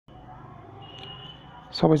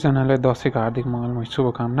सबैजनालाई दशैंको हार्दिक मङ्गलमय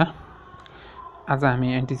शुभकामना। आज हामी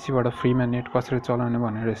एनटीसीबाट फ्रीमा नेट कसरी चलाउने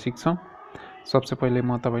भनेर सिक्छौँ। सबसे पहिले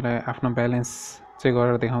म तपाईलाई आफ्नो ब्यालेन्स चेक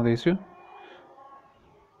गरेर देखाउँदैछु।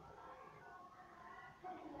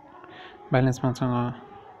 ब्यालेन्स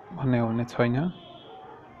मसँग भन्ने हो भने छैन,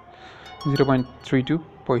 0.32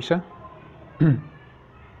 पैसा।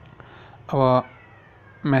 अब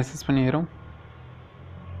मेसेज पनि हेरौँ।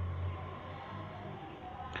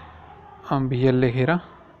 VL लेखेर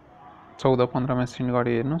 14-15 सेन्ड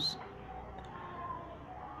गरी हेर्नुस्।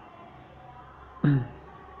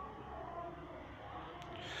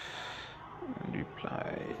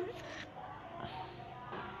 रिप्लाई।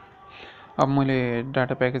 अब मैले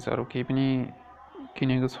डाटा प्याकेजहरु केही पनि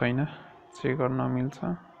किनेको छैन, चेक गर्न मिल्छ।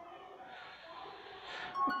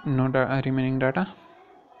 No remaining data.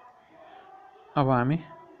 अब हामी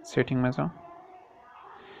सेटिङमा जाउँ।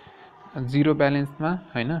 जिरो ब्यालेन्समा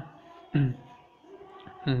हैन,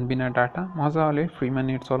 बिना डाटा मजाले फ्रीमा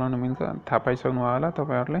नेट चलाउन मिल्छ। थाहा पाइसक्नु भयो होला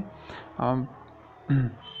तपाईहरुले।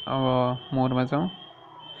 अब मोडमा जाउँ।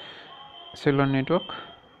 सेलुलर नेटवर्क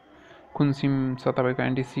कुन सिम छ तपाईको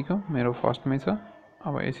एनटीसी को? मेरो फर्स्टमै छ।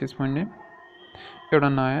 अब एसएस पोइन्ट नेम, एउटा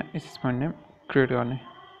नयाँ एसएस पोइन्ट नेम क्रिएट गर्ने।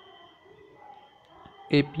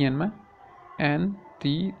 एपीएन मा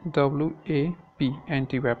NTWAP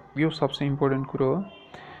एन्टिव्याप, यो सबसे इम्पोर्टेन्ट कुरो हो।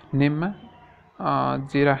 नेममा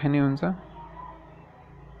जे राखे नि हुन्छ।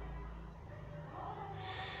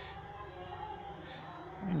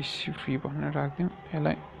 NTC फ्री भनेर राख्दियौँ।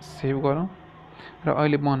 यसलाई सेभ गरौँ र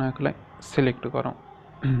अहिले बनाएकोलाई सिलेक्ट गरौँ।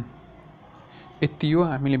 यति हो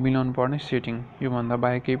हामीले मिलाउनु पर्ने सेटिङ। यो भन्दा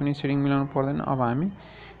बाहेक केही पनि सेटिङ मिलाउनु पर्दैन। अब हामी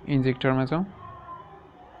इन्जेक्टरमा जाउँ।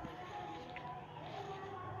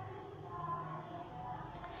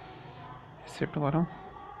 एक्सेप्ट गरौँ।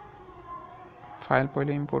 फाइल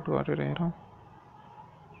पहिले इम्पोर्ट गरेर हेरौँ।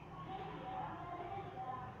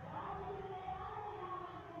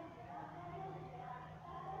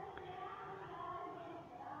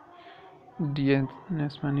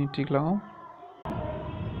 DNS मा नि टिक लगाऊ।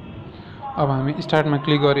 अब हामी स्टार्टमा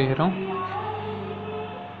क्लिक गरी हेरौँ।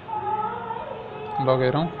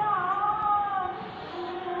 लगेरौँ।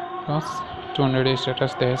 बस 200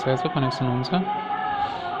 स्ट्याटस देखाइसकेको छ। कनेक्सन हुन्छ।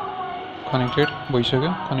 कनेक्टेड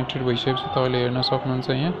भइसक्यो। कनेक्टेड भइसकेपछि तपाईले हेर्न सक्नुहुन्छ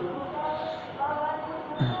यहाँ।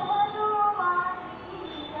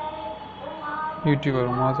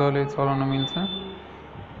 युट्युबहरु मजाले चलाउन मिल्छ।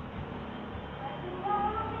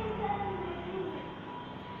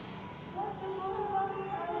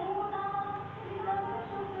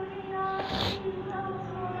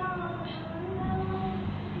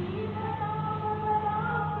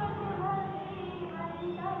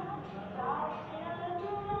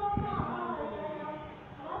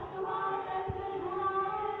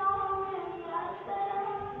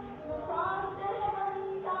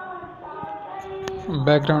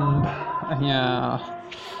 ब्याकग्राउन्ड यहाँ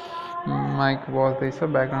माइक बज्दैछ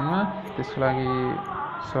ब्याकग्राउन्डमा, त्यसको लागि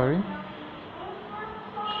सरी।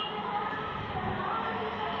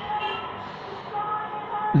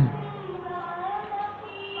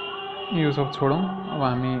 यो सब छोडौँ। अब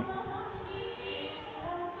हामी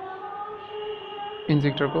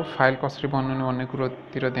इन्जेक्टरको फाइल कसरी बनाउने भन्ने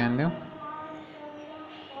कुरोतिर ध्यान दिउँ।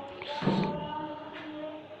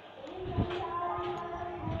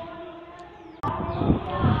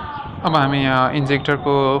 अब हामी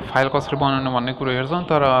इन्जेक्टरको फाइल कसरी बनाउनु भन्ने कुरो हेर्छौँ।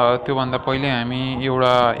 तर त्यो भन्दा पहिले हामी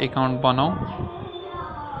एउटा एकाउन्ट बनाऊ।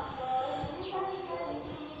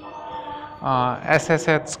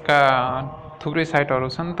 SSH का थुप्रै साइटहरु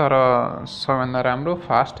छन्, तर सबैभन्दा राम्रो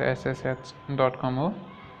फास्ट ssh.com हो।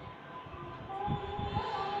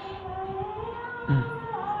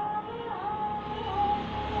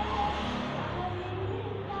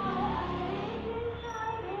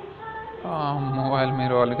 मोबाइल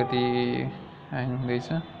मेरो अलिकति ह्याङ हुँदैछ।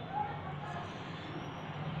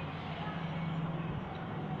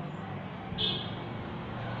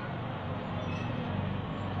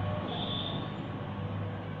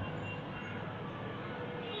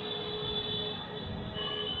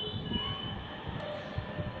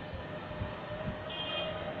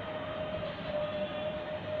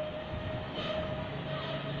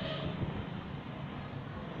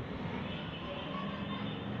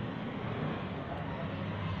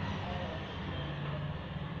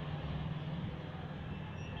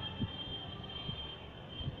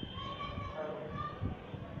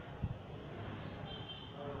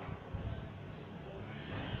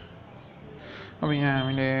 अब यहाँ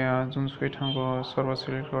हामीले जुनसुकै ठाउँको सर्भर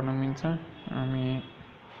सिलेक्ट गर्न मिल्छ। हामी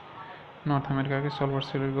नर्थ अमेरिकाकै सर्भर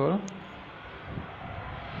सिलेक्ट गरौँ।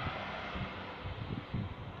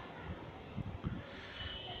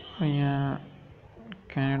 यहाँ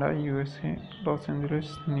Canada, USA, Los Angeles,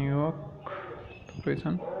 New York थुप्रै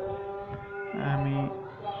छन्। हामी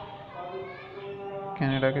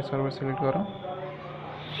क्यानाडाकै सर्भर सिलेक्ट गरौँ।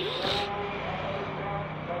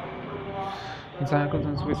 जहाँको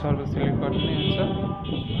जुनसुकै सर्भर सिलेक्ट गर्नु नै हुन्छ।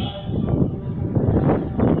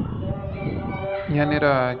 यहाँनिर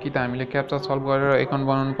कि त हामीले क्याप्चा सल्भ गरेर एकाउन्ट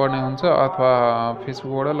बनाउनु पर्ने हुन्छ अथवा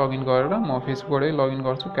फेसबुकबाट लगइन गरेर, म फेसबुकबाटै लगइन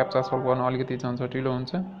गर्छु। क्याप्चा सल्भ गर्न अलिकति झन्झटिलो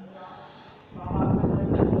हुन्छ।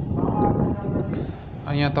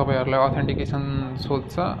 यहाँ तपाईँहरूलाई अथेन्टिकेसन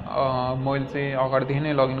सोध्छ। मैले चाहिँ अगाडिदेखि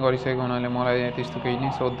नै लगइन गरिसकेको हुनाले मलाई त्यस्तो केही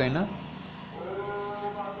नै सोध्दैन।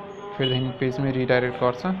 फेरिदेखि पेजमै रिडाइरेक्ट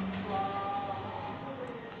गर्छ।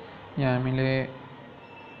 यहाँ हामीले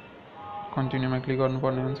कन्टिन्यूमा क्लिक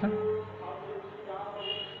गर्नुपर्ने हुन्छ।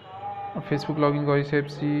 फेसबुक लगइन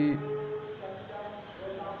गरिसकेपछि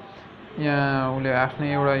यहाँ उसले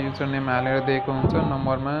आफ्नै एउटा युजर नेम हालेर दिएको हुन्छ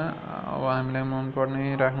नम्बरमा। अब हामीलाई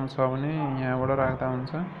मनपर्ने राख्नु छ भने यहाँबाट राख्दा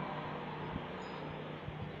हुन्छ।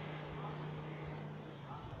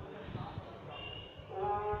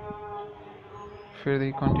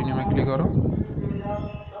 फेरिदेखि कन्टिन्यूमा क्लिक गरौँ।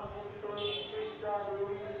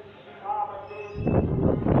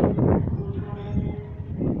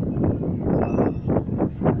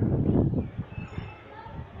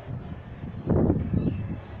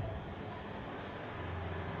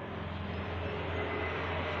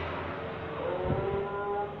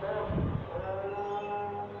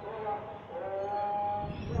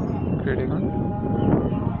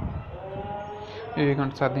 यो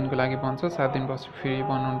एकाउन्ट 7 दिनको लागि बन्छ। 7 दिनपछि फेरि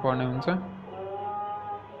बनाउनु पर्ने हुन्छ।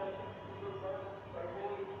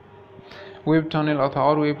 वेब टनल अथवा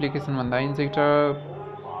अरू एप्लिकेसन भन्दा इन्जेक्टर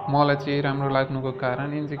मलाई चाहिँ राम्रो लाग्नुको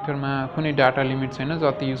कारण इन्जेक्टरमा कुनै डाटा लिमिट छैन,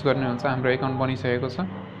 जति युज गर्ने हुन्छ। हाम्रो एकाउन्ट बनिसकेको छ।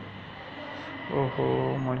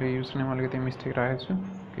 ओहो, मैले युजनेम अलिकति मिस्टेक राखेको छु,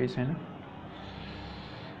 केही छैन।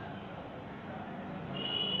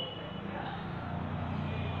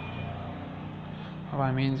 अब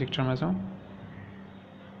हामी इन्जेक्टरमा जाउँ।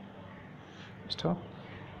 स्टप।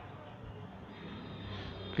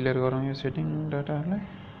 क्लियर गरौँ यो सेटिङ डाटाहरूलाई।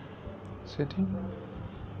 सेटिङ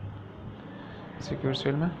सिक्योर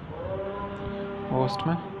सेलमा,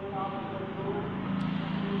 होस्टमा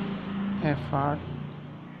एफआर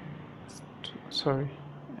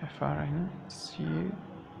होइन सिए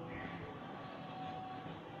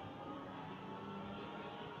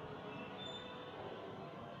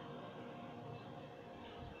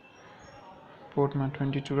पोर्टमा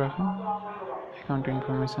 22 राखौँ। एकाउन्ट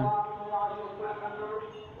इन्फर्मेसन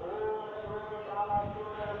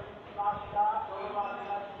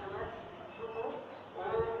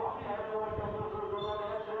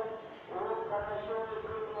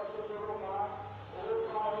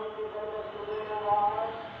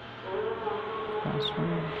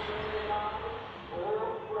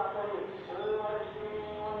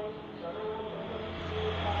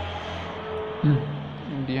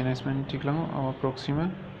डिएनएसमा नि टिक लगाउँ। अब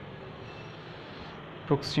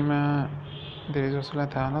प्रोक्सीमा धेरै जसोलाई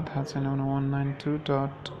थाहा छैन भने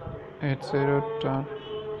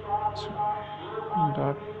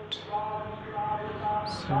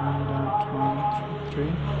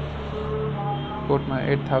 192.80.7.133 पोर्टमा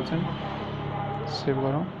 8000 सेभ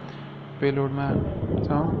गरौँ। पेलोडमा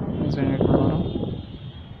जाउँ, जेनेरेटमा गरौँ,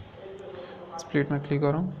 स्प्लिटमा क्लिक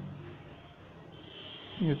गरौँ।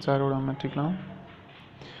 यो 4वटामा टिक लगाउँ।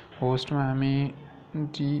 होस्टमा हामी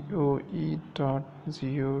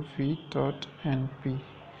doe.gov.np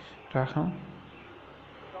राखौँ।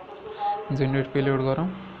 जेनेरेट पेलोड गरौँ।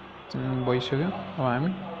 भइसक्यो। अब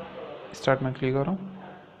हामी स्टार्टमा क्लिक गरौँ,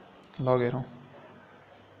 लग हेरौँ।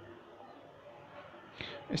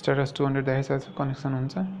 स्ट्याटस 200 देखाइसकेको छ, कनेक्सन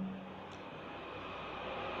हुन्छ।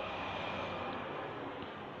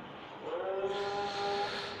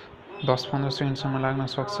 दस 15 सेकेन्डसम्म लाग्न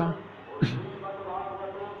सक्छ।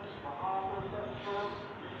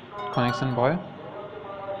 कनेक्सन भयो।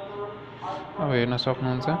 अब हेर्न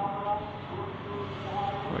सक्नुहुन्छ।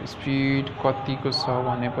 स्पिड कतिको छ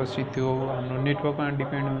भनेपछि त्यो हाम्रो नेटवर्कमा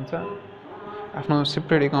डिपेन्ड हुन्छ। आफ्नो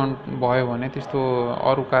सेपरेट एकाउन्ट भयो भने त्यस्तो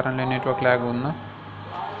अरू कारणले नेटवर्क ल्याग हुन्न।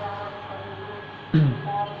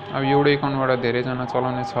 अब एउटै एकाउन्टबाट धेरैजना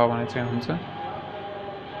चलाउने छ भने चाहिँ हुन्छ।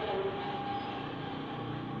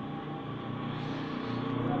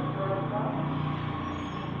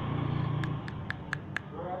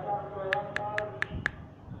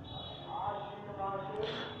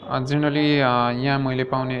 जेनरली यहाँ मैले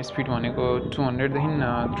पाउने स्पिड भनेको 200देखि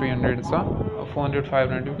 300 छ। 400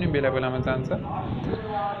 500 पनि बेला बेलामा जान्छ।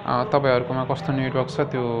 तपाईँहरूकोमा कस्तो नेटवर्क छ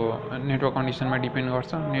त्यो नेटवर्क कन्डिसनमा डिपेन्ड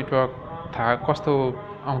गर्छ। नेटवर्क थाहा कस्तो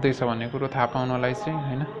आउँदैछ भन्ने कुरो थाहा पाउनलाई चाहिँ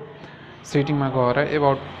होइन सेटिङमा गएर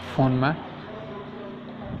एबाउट फोनमा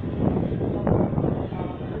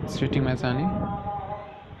सेटिङमा जाने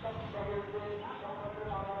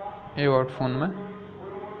एबाउट फोनमा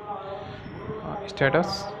स्ट्याटस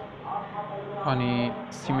अनि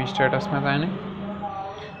सिम स्ट्याटसमा जाने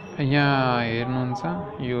यहाँ हेर्नुहुन्छ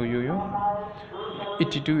यो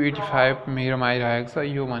 8285 मेरोमा आइरहेको छ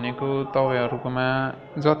यो भनेको तपाईहरुकोमा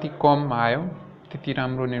जति कम आयो त्यति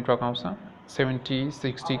राम्रो नेटवर्क आउँछ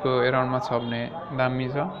 70-60 को एराउन्डमा छ भने दामी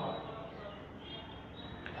छ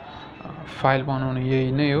फाइल बनाउनु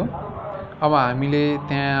यही नै हो अब हामीले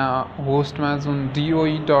त्यहाँ होस्टमा जुन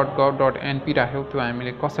doe.gov.np राख्यौ त्यो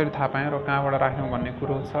हामीले कसरी थाहा पायौं र कहाँबाट राख्यौं भन्ने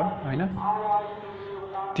कुरो छ हैन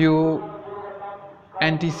त्यो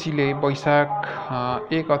NTC ले वैशाख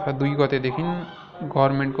 1 अथवा 2 गतेदेखि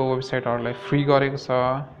गभर्नमेन्टको वेबसाइटहरुलाई फ्री गरेको छ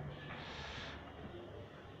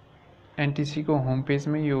NTC को होम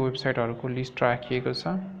पेजमै यो वेबसाइटहरुको लिस्ट राखिएको छ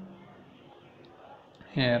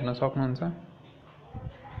यहाँ हेर्न सक्नुहुन्छ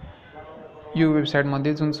यो वेबसाइट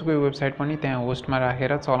मध्ये जुनसुकै वेबसाइट पनि त्यहाँ होस्टमा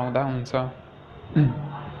राखेर चलाउँदा हुन्छ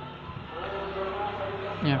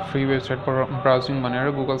यहाँ फ्री वेबसाइट ब्राउजिङ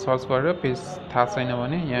भनेर गुगल सर्च गरेर पेज थाहा छैन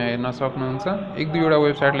भने यहाँ हेर्न सक्नुहुन्छ एक दुईवटा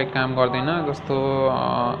वेबसाइटले काम गर्दैन जस्तो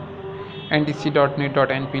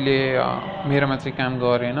ntc.net.np ले मेरोमा चाहिँ काम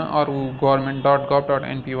गरेन अरु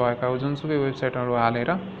government.gov.np भएका जुनसुकै वेबसाइटहरु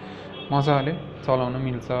हालेर मजाले चलाउन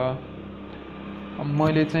मिल्छ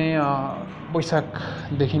मैले चाहिँ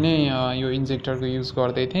वैशाखदेखि नै यो इन्जेक्टरको युज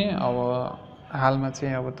गर्दै थिएँ अब हालमा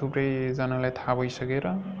चाहिँ अब थुप्रै जनालाई थाहा भइसकेर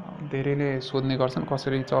धेरैले सोध्ने गर्छन्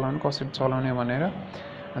कसरी चलाउने भनेर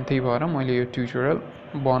अनि त्यही भएर मैले यो ट्युटोरियल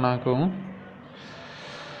बनाएको हुँ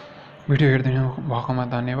भिडियो हेर्दिनु भएकोमा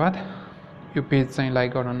धन्यवाद यो पेज चाहिँ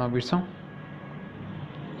लाइक गर्न नबिर्सौं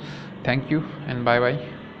thank you and bye bye